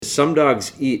some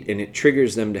dogs eat and it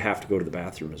triggers them to have to go to the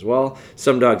bathroom as well.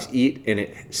 Some dogs eat and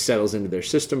it settles into their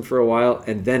system for a while,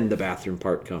 and then the bathroom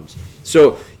part comes.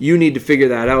 So you need to figure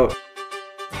that out.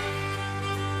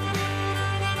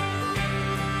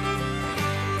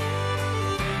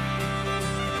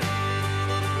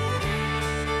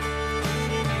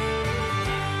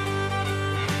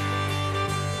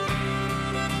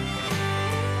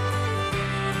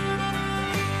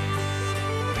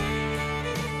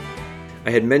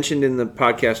 I had mentioned in the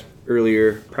podcast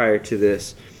earlier prior to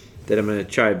this that I'm going to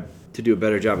try to do a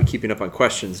better job of keeping up on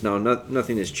questions. Now,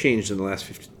 nothing has changed in the last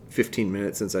 15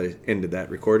 minutes since I ended that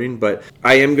recording, but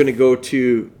I am going to go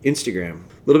to Instagram.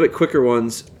 A little bit quicker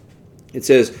ones. It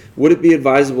says, would it be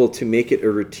advisable to make it a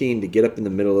routine to get up in the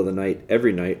middle of the night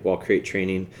every night while crate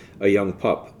training a young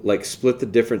pup? Like split the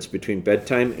difference between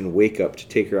bedtime and wake up to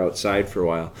take her outside for a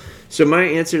while. So my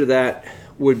answer to that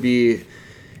would be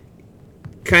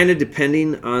kind of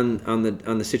depending on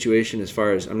the situation, as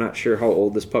far as I'm not sure how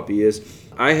old this puppy is.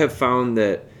 I have found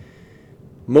that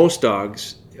most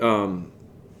dogs,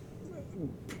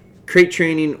 crate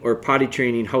training or potty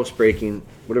training, housebreaking,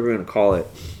 whatever you want to call it,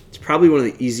 it's probably one of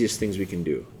the easiest things we can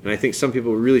do. And I think some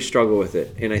people really struggle with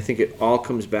it. And I think it all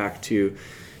comes back to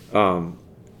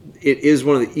it is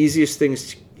one of the easiest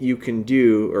things you can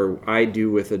do, or I do,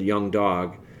 with a young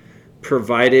dog,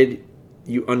 provided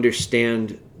you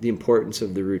understand the importance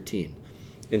of the routine.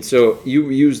 And so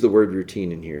you use the word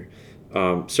routine in here.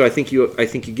 So I think you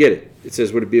get it. It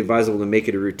says, would it be advisable to make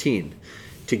it a routine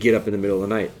to get up in the middle of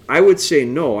the night? I would say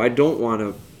no, I don't want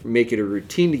to make it a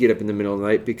routine to get up in the middle of the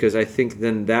night, because I think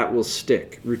then that will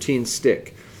stick. Routines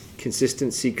stick.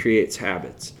 Consistency creates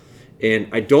habits. And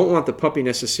I don't want the puppy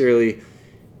necessarily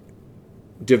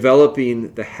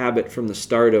developing the habit from the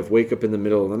start of wake up in the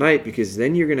middle of the night, because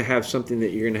then you're going to have something that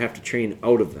you're going to have to train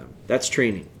out of them. That's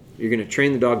training. You're going to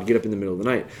train the dog to get up in the middle of the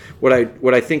night.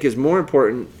 What I think is more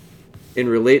important and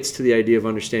relates to the idea of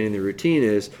understanding the routine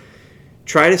is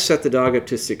try to set the dog up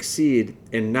to succeed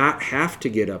and not have to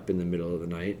get up in the middle of the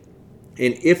night.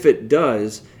 And if it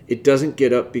does, it doesn't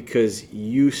get up because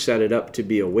you set it up to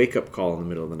be a wake-up call in the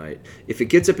middle of the night. If it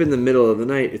gets up in the middle of the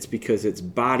night, it's because its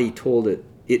body told it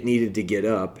needed to get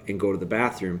up and go to the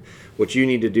bathroom. What you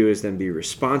need to do is then be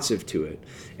responsive to it.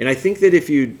 And I think that if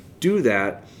you do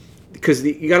that, because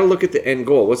you got to look at the end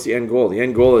goal. What's the end goal? The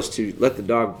end goal is to let the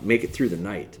dog make it through the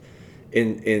night.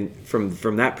 And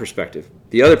from that perspective.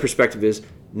 The other perspective is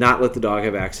not let the dog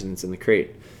have accidents in the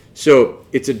crate. So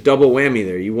it's a double whammy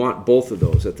there. You want both of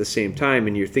those at the same time,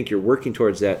 and you think you're working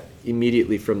towards that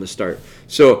immediately from the start.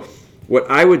 So what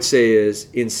I would say is,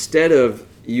 instead of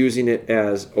using it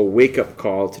as a wake-up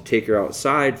call to take her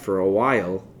outside for a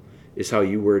while, is how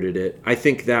you worded it, I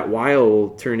think that while will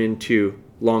turn into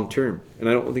long-term, and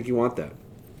I don't think you want that.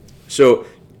 So,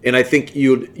 and I think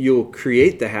you'll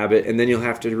create the habit, and then you'll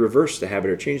have to reverse the habit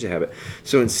or change the habit.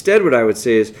 So instead, what I would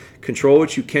say is control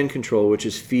what you can control, which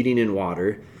is feeding and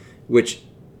water, which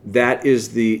that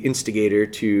is the instigator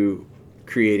to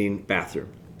creating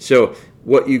bathroom. So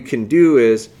what you can do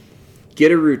is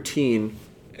get a routine,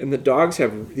 and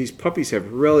these puppies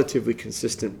have relatively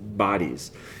consistent bodies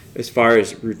as far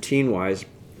as routine-wise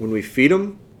when we feed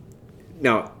them.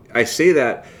 Now, I say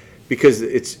that because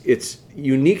it's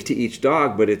unique to each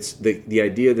dog, but it's the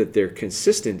idea that they're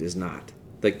consistent is not.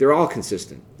 Like, they're all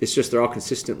consistent. It's just they're all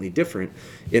consistently different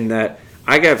in that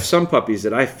I have some puppies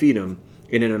that I feed them,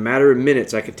 and in a matter of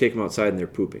minutes, I could take them outside and they're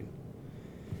pooping.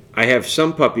 I have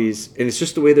some puppies, and it's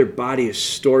just the way their body is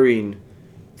storing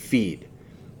feed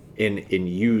in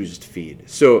used feed.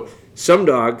 So some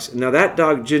dogs, now that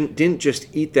dog didn't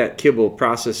just eat that kibble,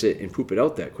 process it, and poop it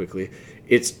out that quickly.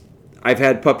 I've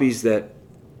had puppies that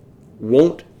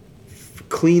won't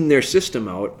clean their system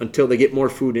out until they get more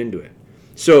food into it.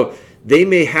 So they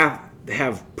may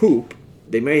have poop,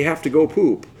 they may have to go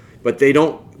poop, but they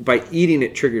don't, by eating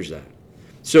it triggers that.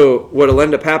 So what'll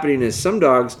end up happening is some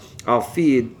dogs I'll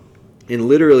feed, and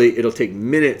literally it'll take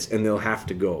minutes and they'll have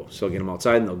to go. So I'll get them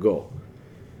outside and they'll go.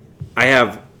 I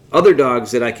have other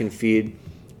dogs that I can feed,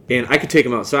 and I could take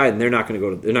them outside and they're not going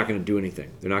to do anything.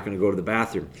 They're not going to go to the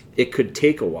bathroom. It could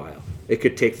take a while. It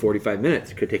could take 45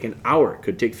 minutes. It could take an hour. It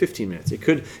could take 15 minutes.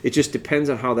 It just depends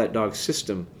on how that dog's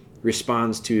system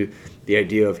responds to the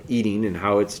idea of eating and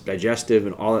how it's digestive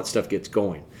and all that stuff gets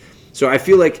going. So I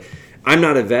feel like I'm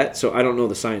not a vet, so I don't know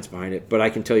the science behind it, but I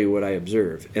can tell you what I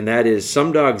observe. And that is,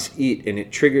 some dogs eat and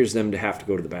it triggers them to have to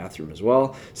go to the bathroom as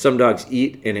well. Some dogs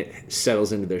eat and it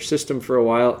settles into their system for a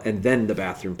while, and then the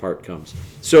bathroom part comes.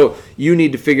 So you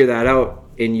need to figure that out,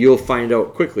 and you'll find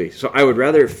out quickly. So I would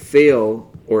rather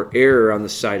fail or err on the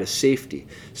side of safety.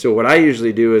 So what I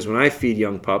usually do is when I feed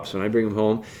young pups, when I bring them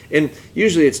home, and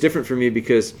usually it's different for me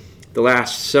because the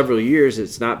last several years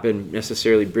it's not been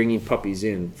necessarily bringing puppies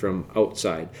in from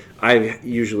outside. I've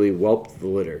usually whelped the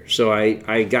litter. So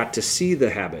I got to see the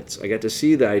habits. I got to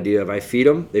see the idea of I feed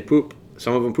them, they poop.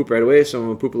 Some of them poop right away, some of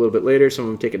them poop a little bit later, some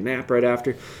of them take a nap right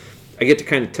after. I get to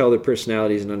kind of tell their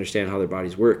personalities and understand how their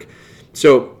bodies work.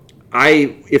 So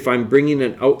if I'm bringing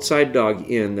an outside dog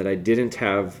in that I didn't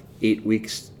have 8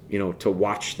 weeks, to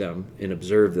watch them and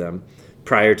observe them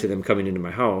prior to them coming into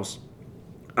my house,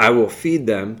 I will feed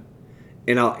them,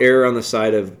 and I'll err on the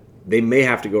side of they may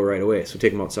have to go right away, so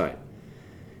take them outside.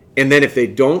 And then if they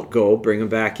don't go, bring them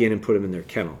back in and put them in their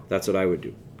kennel. That's what I would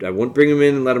do. I wouldn't bring them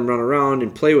in and let them run around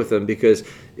and play with them because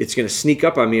it's going to sneak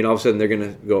up on me, and all of a sudden they're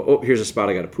going to go, oh, here's a spot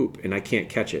I got to poop, and I can't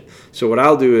catch it. So what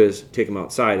I'll do is take them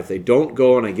outside. If they don't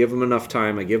go and I give them enough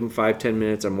time, I give them 5-10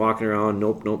 minutes, I'm walking around,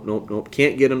 nope,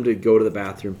 can't get them to go to the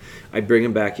bathroom. I bring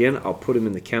them back in, I'll put them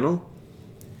in the kennel,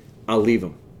 I'll leave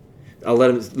them. I'll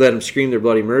let them scream their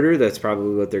bloody murder. That's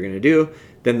probably what they're going to do.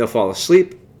 Then they'll fall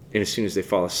asleep, and as soon as they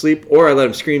fall asleep, or I let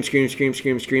them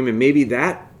scream, and maybe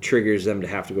that triggers them to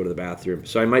have to go to the bathroom.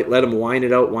 So I might let them whine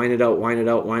it out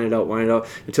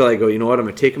until I go, you know what, I'm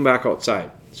going to take them back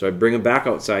outside. So I bring them back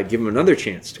outside, give them another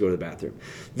chance to go to the bathroom.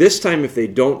 This time, if they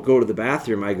don't go to the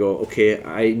bathroom, I go, okay,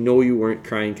 I know you weren't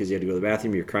crying because you had to go to the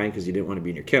bathroom. You're crying because you didn't want to be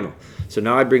in your kennel. So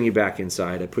now I bring you back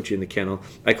inside. I put you in the kennel.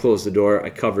 I close the door. I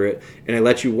cover it. And I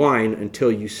let you whine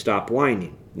until you stop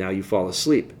whining. Now you fall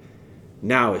asleep.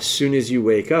 Now, as soon as you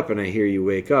wake up and I hear you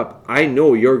wake up, I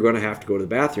know you're going to have to go to the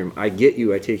bathroom. I get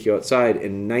you. I take you outside.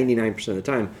 And 99% of the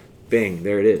time, bang,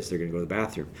 there it is. They're going to go to the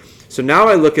bathroom. So now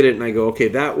I look at it and I go, okay,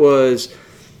 that was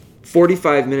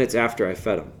 45 minutes after I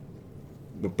fed them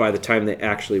by the time they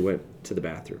actually went to the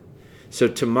bathroom. So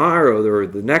tomorrow or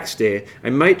the next day, I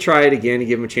might try it again to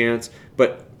give them a chance,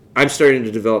 but I'm starting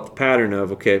to develop the pattern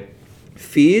of, okay,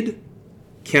 feed,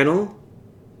 kennel,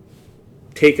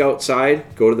 take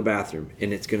outside, go to the bathroom,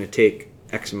 and it's going to take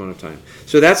X amount of time.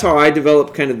 So that's how I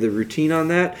develop kind of the routine on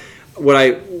that. What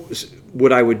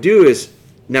I would do is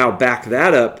now back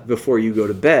that up before you go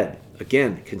to bed.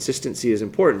 Again, consistency is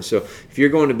important. So if you're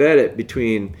going to bed at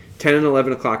between 10 and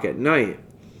 11 o'clock at night,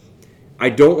 I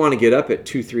don't want to get up at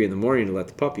 2, 3 in the morning to let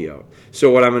the puppy out. So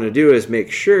what I'm going to do is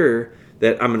make sure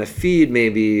that I'm going to feed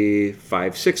maybe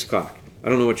 5, 6 o'clock. I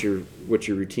don't know what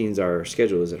your routines are or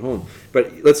schedule is at home.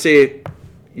 But let's say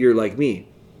you're like me.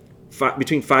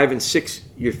 Between 5 and 6,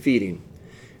 you're feeding.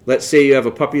 Let's say you have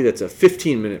a puppy that's a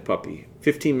 15-minute puppy,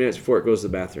 15 minutes before it goes to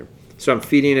the bathroom. So I'm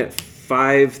feeding at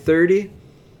 5:30.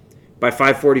 By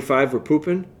 5:45, we're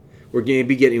pooping. We're going to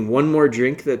be getting one more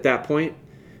drink at that point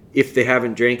if they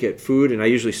haven't drank at food, and I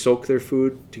usually soak their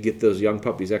food to get those young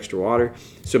puppies extra water.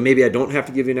 So maybe I don't have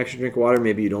to give you an extra drink of water.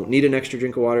 Maybe you don't need an extra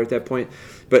drink of water at that point.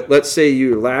 But let's say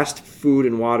your last food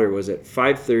and water was at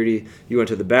 5:30. You went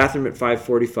to the bathroom at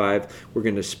 5:45. We're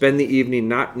going to spend the evening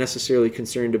not necessarily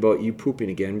concerned about you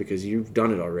pooping again because you've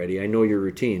done it already. I know your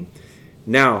routine.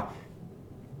 Now,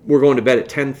 we're going to bed at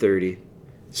 10:30.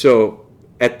 So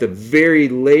at the very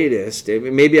latest,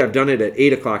 maybe I've done it at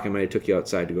 8 o'clock. I might have took you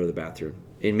outside to go to the bathroom,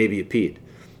 and maybe you peed.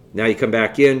 Now you come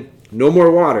back in, no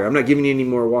more water. I'm not giving you any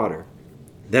more water.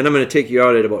 Then I'm going to take you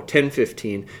out at about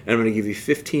 10:15, and I'm going to give you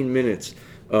 15 minutes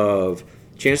of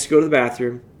chance to go to the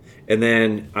bathroom, and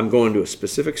then I'm going to a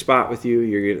specific spot with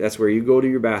you. That's where you go to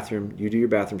your bathroom. You do your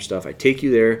bathroom stuff. I take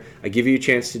you there. I give you a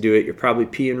chance to do it. You're probably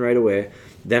peeing right away.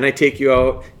 Then I take you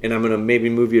out, and I'm going to maybe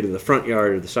move you to the front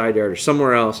yard or the side yard or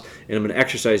somewhere else, and I'm going to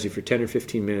exercise you for 10 or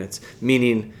 15 minutes,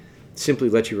 meaning simply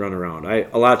let you run around.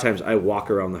 A lot of times I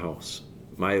walk around the house.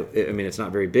 It's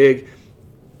not very big.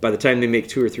 By the time they make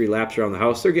 2 or 3 laps around the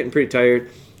house, they're getting pretty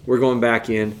tired. We're going back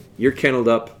in. You're kenneled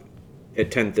up at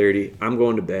 10:30. I'm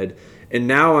going to bed. And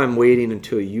now I'm waiting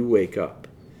until you wake up.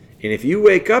 And if you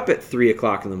wake up at 3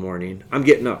 o'clock in the morning, I'm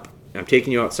getting up. I'm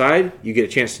taking you outside. You get a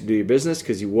chance to do your business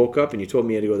because you woke up and you told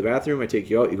me you had to go to the bathroom. I take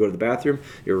you out. You go to the bathroom.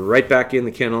 You're right back in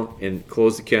the kennel and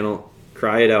close the kennel,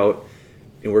 cry it out,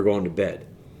 and we're going to bed.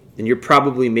 And you're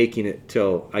probably making it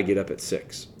till I get up at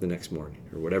 6 the next morning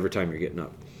or whatever time you're getting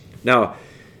up. Now,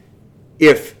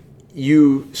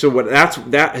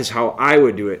 that is how I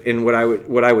would do it. And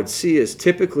what I would see is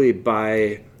typically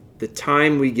by the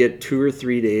time we get 2 or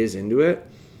 3 days into it,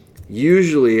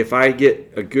 usually if I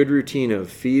get a good routine of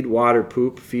feed, water,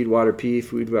 poop, feed, water, pee,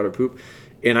 feed, water, poop,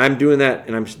 and I'm doing that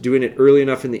and I'm doing it early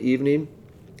enough in the evening,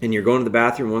 and you're going to the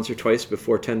bathroom once or twice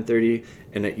before 10:30,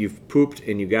 and that you've pooped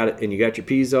and you got it and you got your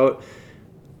pees out,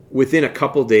 within a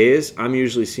couple days, I'm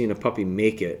usually seeing a puppy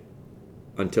make it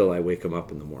until I wake them up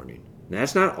in the morning. And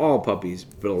that's not all puppies,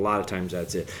 but a lot of times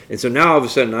that's it. And so now all of a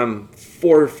sudden I'm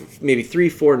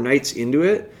 3-4 nights into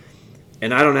it,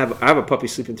 and I have a puppy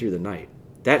sleeping through the night.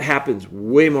 That happens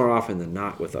way more often than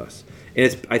not with us.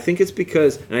 And I think it's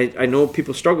because, and I know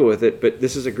people struggle with it, but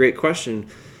this is a great question,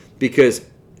 because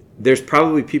there's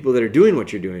probably people that are doing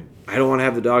what you're doing. I don't want to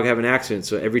have the dog have an accident,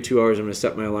 so every 2 hours I'm going to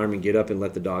set my alarm and get up and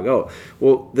let the dog out.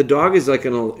 Well, the dog is like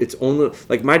its own,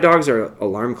 like my dogs are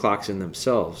alarm clocks in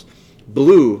themselves.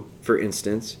 Blue, for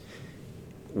instance,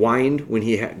 whined when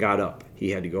he got up.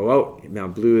 He had to go out. Now,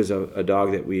 Blue is a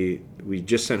dog that we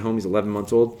just sent home. He's 11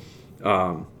 months old.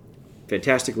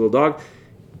 Fantastic little dog.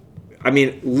 I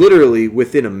mean, literally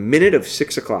within a minute of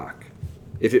 6 o'clock,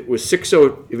 if it was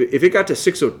if it got to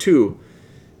 6:02,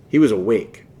 he was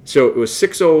awake. So it was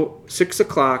 6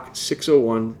 o'clock,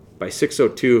 6:01. By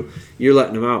 6:02, you're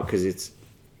letting him out because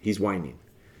he's whining.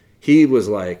 He was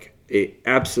like a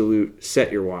absolute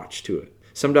set your watch to it.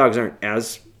 Some dogs aren't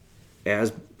as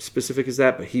specific as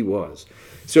that, but he was.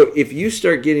 So if you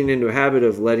start getting into a habit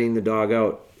of letting the dog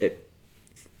out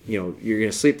you're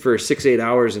going to sleep for 6-8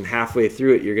 hours, and halfway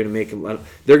through it, you're going to make them.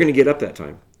 They're going to get up that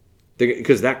time,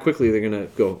 because that quickly they're going to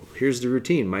go. Here's the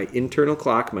routine. My internal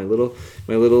clock, my little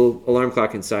alarm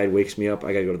clock inside wakes me up.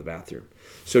 I got to go to the bathroom.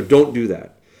 So don't do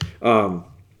that.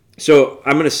 So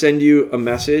I'm going to send you a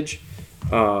message,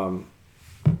 and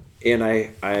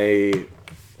I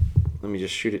let me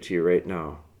just shoot it to you right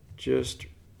now.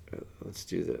 Let's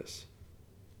do this.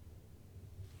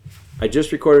 I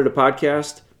just recorded a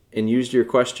podcast and used your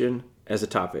question as a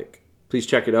topic. Please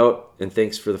check it out, and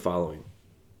thanks for the following.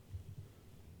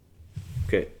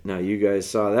 Okay, now you guys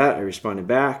saw that. I responded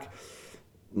back.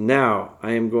 Now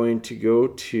I am going to go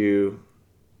to,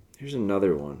 here's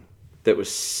another one that was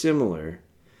similar,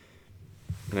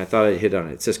 and I thought I'd hit on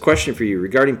it. It says, question for you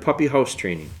regarding puppy house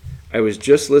training. I was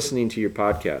just listening to your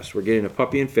podcast. We're getting a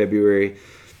puppy in February,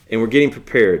 and we're getting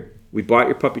prepared. We bought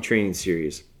your puppy training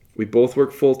series. We both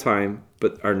work full-time,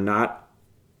 but are not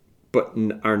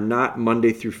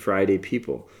Monday through Friday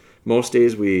people. Most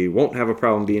days we won't have a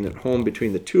problem being at home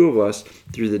between the two of us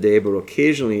through the day, but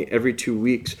occasionally every 2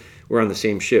 weeks we're on the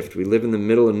same shift. We live in the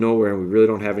middle of nowhere, and we really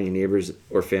don't have any neighbors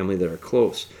or family that are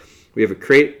close. We have a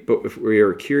crate, but if we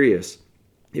are curious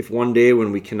if one day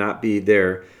when we cannot be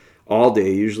there all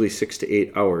day, usually 6 to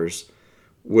 8 hours,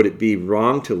 would it be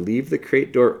wrong to leave the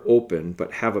crate door open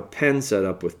but have a pen set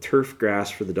up with turf grass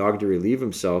for the dog to relieve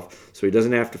himself so he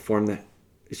doesn't form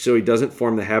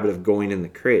the habit of going in the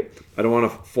crate? I don't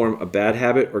want to form a bad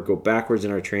habit or go backwards in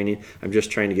our training. I'm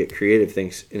just trying to get creative.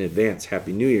 Thanks in advance.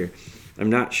 Happy New Year. I'm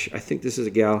not I think this is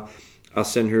a gal. I'll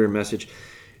send her a message.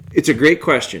 It's a great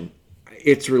question.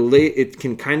 It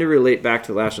can kind of relate back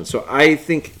to the last one. So I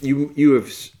think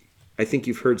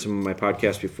you've heard some of my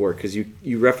podcasts before, because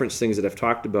you reference things that I've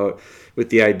talked about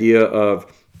with the idea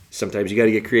of sometimes you got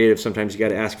to get creative. Sometimes you got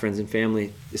to ask friends and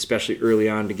family, especially early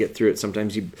on, to get through it.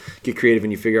 Sometimes you get creative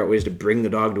and you figure out ways to bring the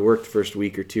dog to work the first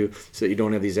week or two so that you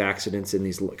don't have these accidents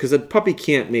because a puppy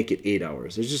can't make it 8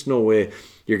 hours. There's just no way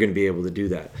you're going to be able to do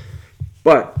that.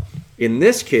 But in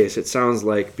this case, it sounds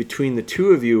like between the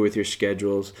two of you with your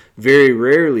schedules, very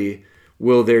rarely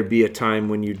will there be a time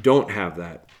when you don't have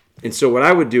that. And so what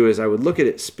I would do is I would look at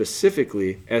it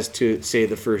specifically as to, say,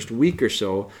 the first week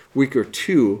or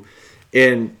two,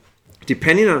 and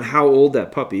depending on how old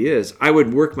that puppy is, I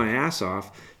would work my ass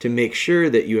off to make sure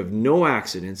that you have no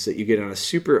accidents, that you get on a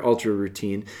super ultra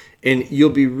routine, and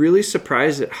you'll be really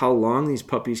surprised at how long these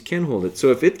puppies can hold it. So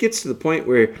if it gets to the point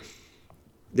where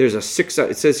there's a 6,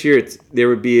 it says here there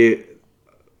would be,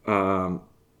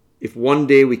 if one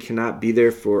day we cannot be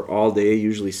there for all day,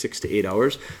 usually 6 to 8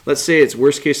 hours. Let's say it's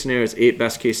worst case scenario is 8,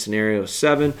 best case scenario is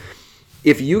 7.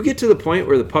 If you get to the point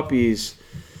where the puppy's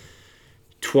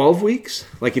 12 weeks,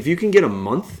 like if you can get a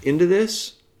month into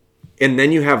this, and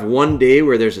then you have one day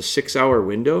where there's a 6-hour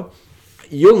window,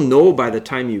 you'll know by the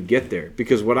time you get there.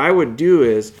 Because what I would do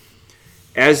is,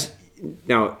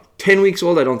 now 10 weeks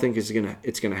old, I don't think it's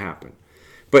gonna happen.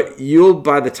 But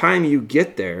by the time you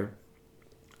get there,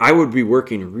 I would be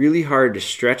working really hard to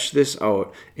stretch this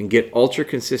out and get ultra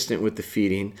consistent with the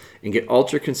feeding and get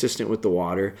ultra consistent with the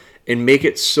water and make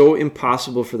it so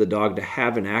impossible for the dog to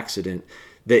have an accident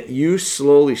that you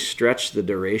slowly stretch the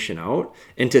duration out.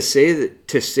 And to say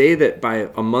that by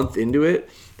a month into it,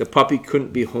 the puppy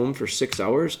couldn't be home for 6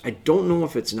 hours, I don't know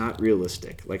if it's not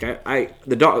realistic. Like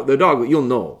the dog, you'll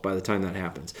know by the time that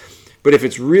happens. But if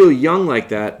it's real young like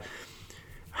that,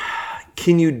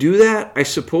 can you do that? I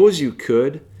suppose you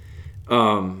could.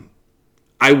 I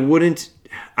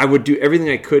would do everything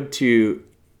I could to,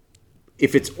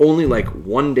 if it's only like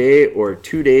 1 day or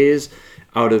 2 days,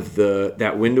 out of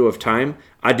that window of time,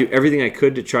 I'd do everything I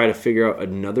could to try to figure out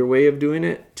another way of doing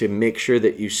it to make sure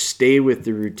that you stay with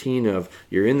the routine of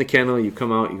you're in the kennel, you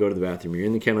come out, you go to the bathroom. You're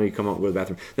in the kennel, you come out, go to the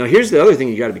bathroom. Now, here's the other thing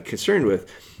you got to be concerned with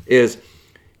is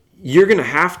you're going to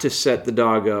have to set the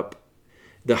dog up.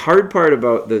 The hard part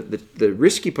about the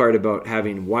risky part about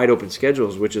having wide open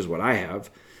schedules, which is what I have,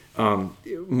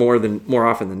 more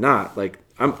often than not. Like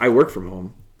I work from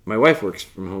home. My wife works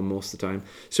from home most of the time.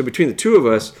 So between the two of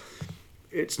us,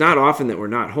 it's not often that we're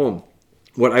not home.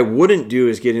 What I wouldn't do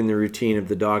is get in the routine of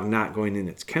the dog not going in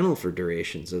its kennel for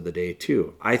durations of the day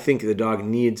too. I think the dog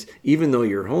needs, even though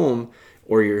you're home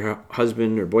or your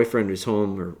husband or boyfriend is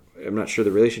home, or I'm not sure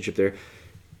the relationship there,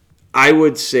 I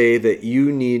would say that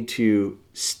you need to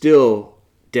still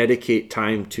dedicate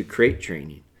time to crate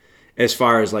training, as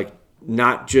far as like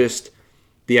not just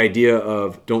the idea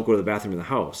of don't go to the bathroom in the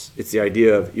house. It's the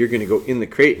idea of you're going to go in the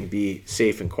crate and be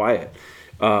safe and quiet.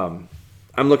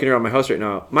 I'm looking around my house right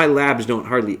now. My labs don't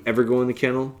hardly ever go in the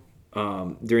kennel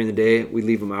during the day. We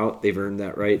leave them out. They've earned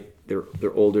that right.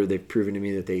 They're older. They've proven to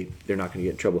me that they're not going to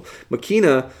get in trouble.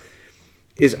 Makina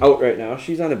is out right now.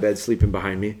 She's on a bed sleeping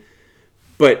behind me.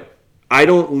 But I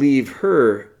don't leave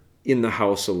her in the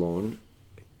house alone.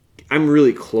 I'm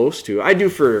really close to. I do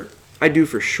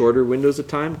for shorter windows of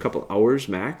time, a couple hours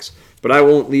max, but I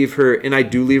won't leave her, and I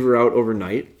do leave her out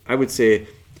overnight. I would say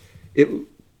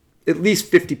at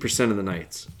least 50% of the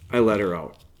nights I let her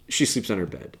out. She sleeps on her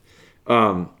bed.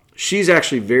 She's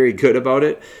actually very good about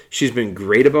it. She's been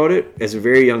great about it. As a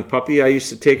very young puppy, I used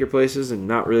to take her places and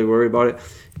not really worry about it.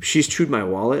 She's chewed my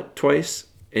wallet twice,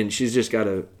 and she's just got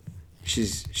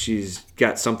she's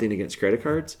got something against credit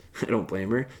cards. I don't blame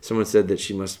her. Someone said that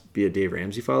she must be a Dave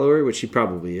Ramsey follower, which she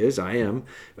probably is. I am.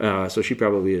 So she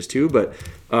probably is too. But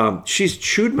she's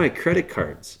chewed my credit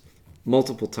cards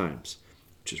multiple times,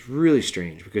 which is really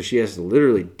strange because she has to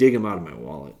literally dig them out of my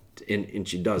wallet. And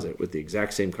she does it with the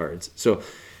exact same cards. So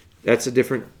that's a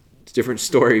different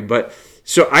story. But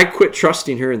so I quit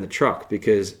trusting her in the truck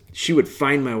because she would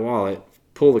find my wallet,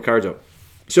 pull the cards out.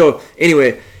 So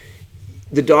anyway,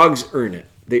 the dogs earn it.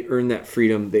 They earn that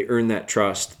freedom. They earn that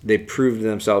trust. They prove to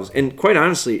themselves. And quite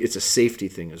honestly, it's a safety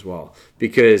thing as well.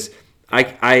 Because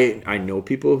I know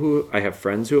people I have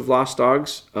friends who have lost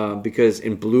dogs. Because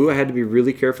in Blue, I had to be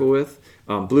really careful with.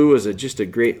 Blue was just a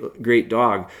great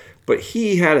dog. But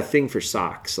he had a thing for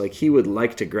socks. Like he would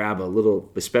like to grab a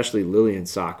little, especially Lillian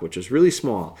sock, which was really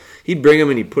small. He'd bring them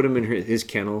and he'd put them in his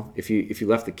kennel. If you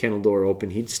left the kennel door open,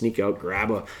 he'd sneak out, grab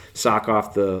a sock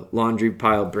off the laundry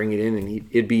pile, bring it in, and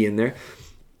it'd be in there.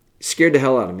 Scared the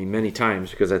hell out of me many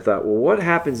times because I thought, well, what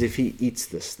happens if he eats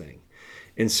this thing?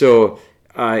 And so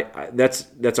that's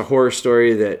a horror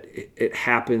story that it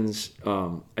happens.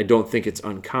 I don't think it's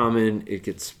uncommon. It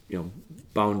gets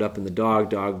bound up in the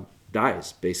dog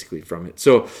dies basically from it.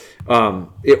 So,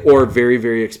 or very,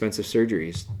 very expensive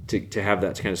surgeries to have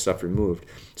that kind of stuff removed.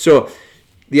 So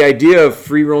the idea of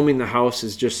free roaming the house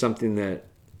is just something that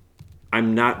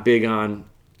I'm not big on.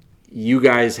 You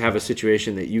guys have a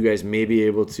situation that you guys may be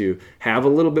able to have a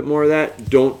little bit more of that.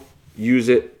 Don't use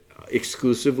it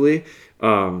exclusively.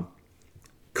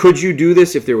 Could you do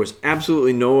this if there was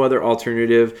absolutely no other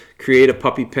alternative? Create a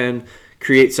puppy pen.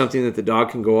 Create something that the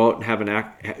dog can go out and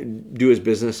have do his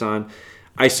business on.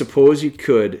 I suppose you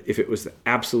could if it was the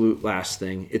absolute last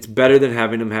thing. It's better than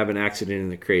having him have an accident in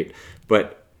the crate.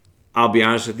 But I'll be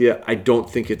honest with you, I don't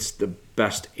think it's the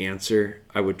best answer.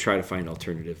 I would try to find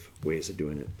alternative ways of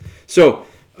doing it. So,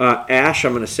 Ash,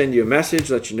 I'm going to send you a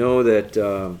message, let you know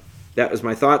that that was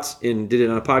my thoughts, and did it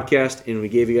on a podcast, and we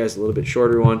gave you guys a little bit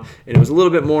shorter one. And it was a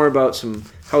little bit more about some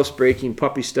housebreaking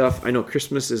puppy stuff. I know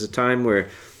Christmas is a time where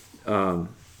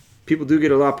people do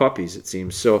get a lot of puppies, it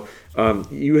seems. So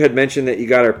you had mentioned that you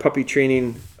got our puppy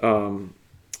training.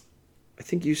 I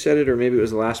think you said it, or maybe it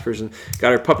was the last person.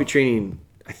 Got our puppy training.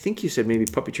 I think you said maybe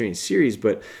puppy training series,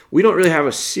 but we don't really have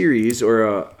a series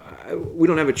we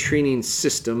don't have a training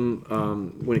system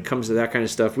when it comes to that kind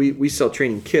of stuff. We sell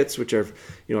training kits, which are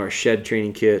our shed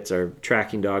training kits, our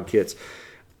tracking dog kits.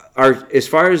 As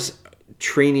far as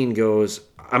training goes,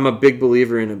 I'm a big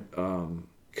believer in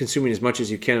consuming as much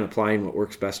as you can and applying what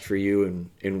works best for you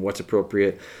and what's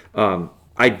appropriate.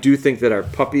 I do think that our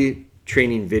puppy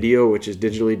training video, which is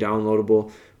digitally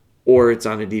downloadable or it's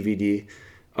on a DVD,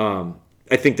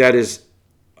 I think that is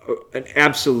an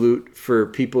absolute for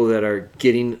people that are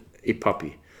getting a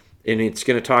puppy. And it's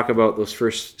going to talk about those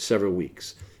first several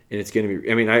weeks. And it's going to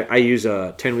be, I use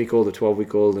a 10-week-old, a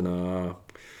 12-week-old, and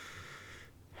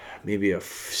maybe a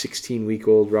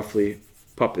 16-week-old roughly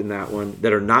pup in that one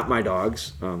that are not my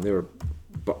dogs. They were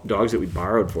dogs that we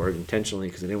borrowed for it intentionally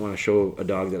because I didn't want to show a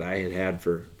dog that I had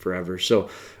for forever. So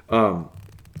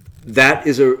that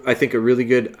is I think a really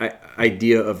good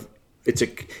idea of it's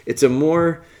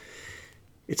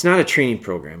not a training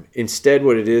program. Instead,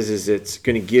 what it is it's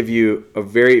going to give you a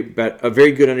very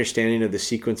good understanding of the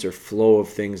sequence or flow of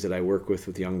things that I work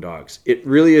with young dogs. It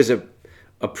really is a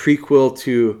prequel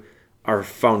to our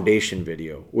foundation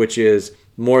video, which is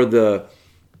more the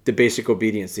basic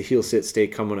obedience, the heel, sit, stay,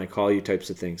 come when I call you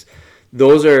types of things.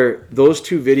 Those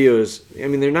two videos. I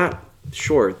mean, they're not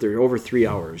short. They're over 3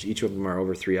 hours. Each of them are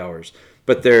over 3 hours,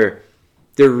 but they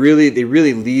really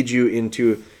lead you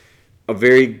into a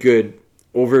very good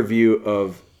overview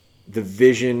of the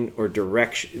vision or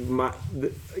direction.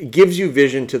 It gives you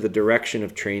vision to the direction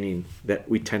of training that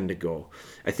we tend to go.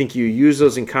 I think you use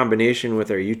those in combination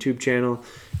with our YouTube channel.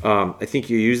 I think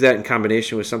you use that in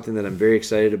combination with something that I'm very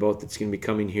excited about that's going to be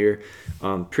coming here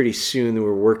pretty soon that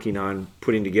we're working on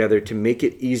putting together to make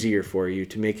it easier for you,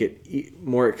 to make it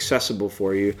more accessible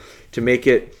for you, to make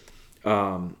it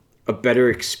a better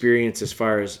experience as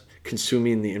far as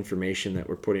consuming the information that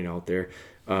we're putting out there.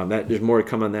 That there's more to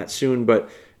come on that soon, but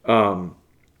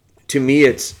to me,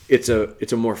 it's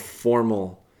a more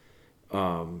formal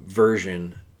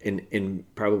version in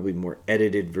probably more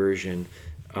edited version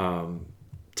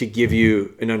to give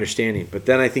you an understanding. But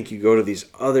then I think you go to these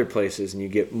other places and you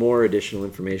get more additional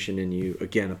information, and you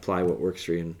again apply what works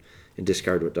for you and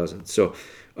discard what doesn't. So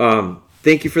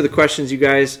thank you for the questions, you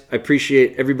guys. I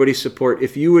appreciate everybody's support.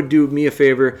 If you would do me a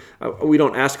favor, we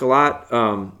don't ask a lot.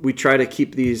 We try to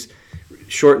keep these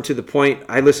short and to the point.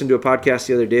 I listened to a podcast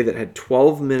the other day that had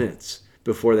 12 minutes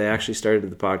before they actually started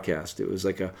the podcast. It was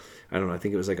like I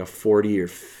think it was like a 40 or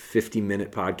 50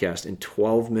 minute podcast, and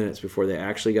 12 minutes before they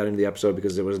actually got into the episode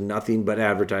because there was nothing but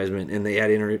advertisement and they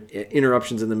had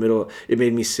interruptions in the middle. It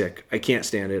made me sick. I can't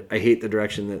stand it. I hate the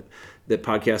direction that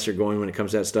podcasts are going when it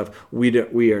comes to that stuff. We are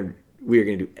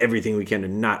going to do everything we can to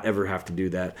not ever have to do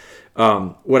that.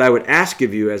 What I would ask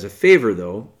of you as a favor,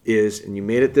 though, is, and you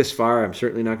made it this far, I'm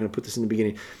certainly not going to put this in the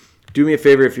beginning, do me a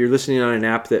favor, if you're listening on an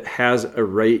app that has a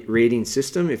rating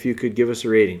system, if you could give us a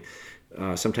rating.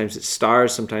 Sometimes it's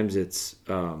stars, sometimes it's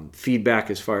feedback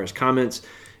as far as comments.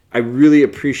 I really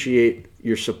appreciate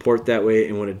your support that way,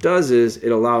 and what it does is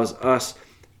it allows us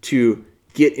to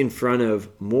get in front of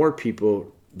more people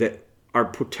that are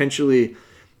potentially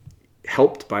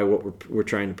helped by what we're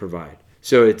trying to provide.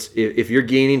 So if you're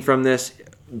gaining from this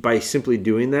by simply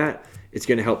doing that, it's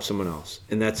going to help someone else,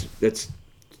 and that's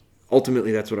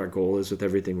ultimately that's what our goal is with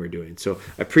everything we're doing. So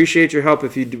I appreciate your help.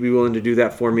 If you'd be willing to do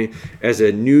that for me as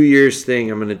a New Year's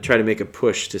thing, I'm going to try to make a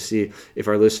push to see if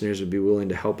our listeners would be willing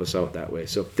to help us out that way.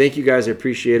 So thank you guys. I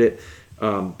appreciate it.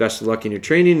 Best of luck in your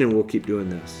training, and we'll keep doing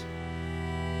this.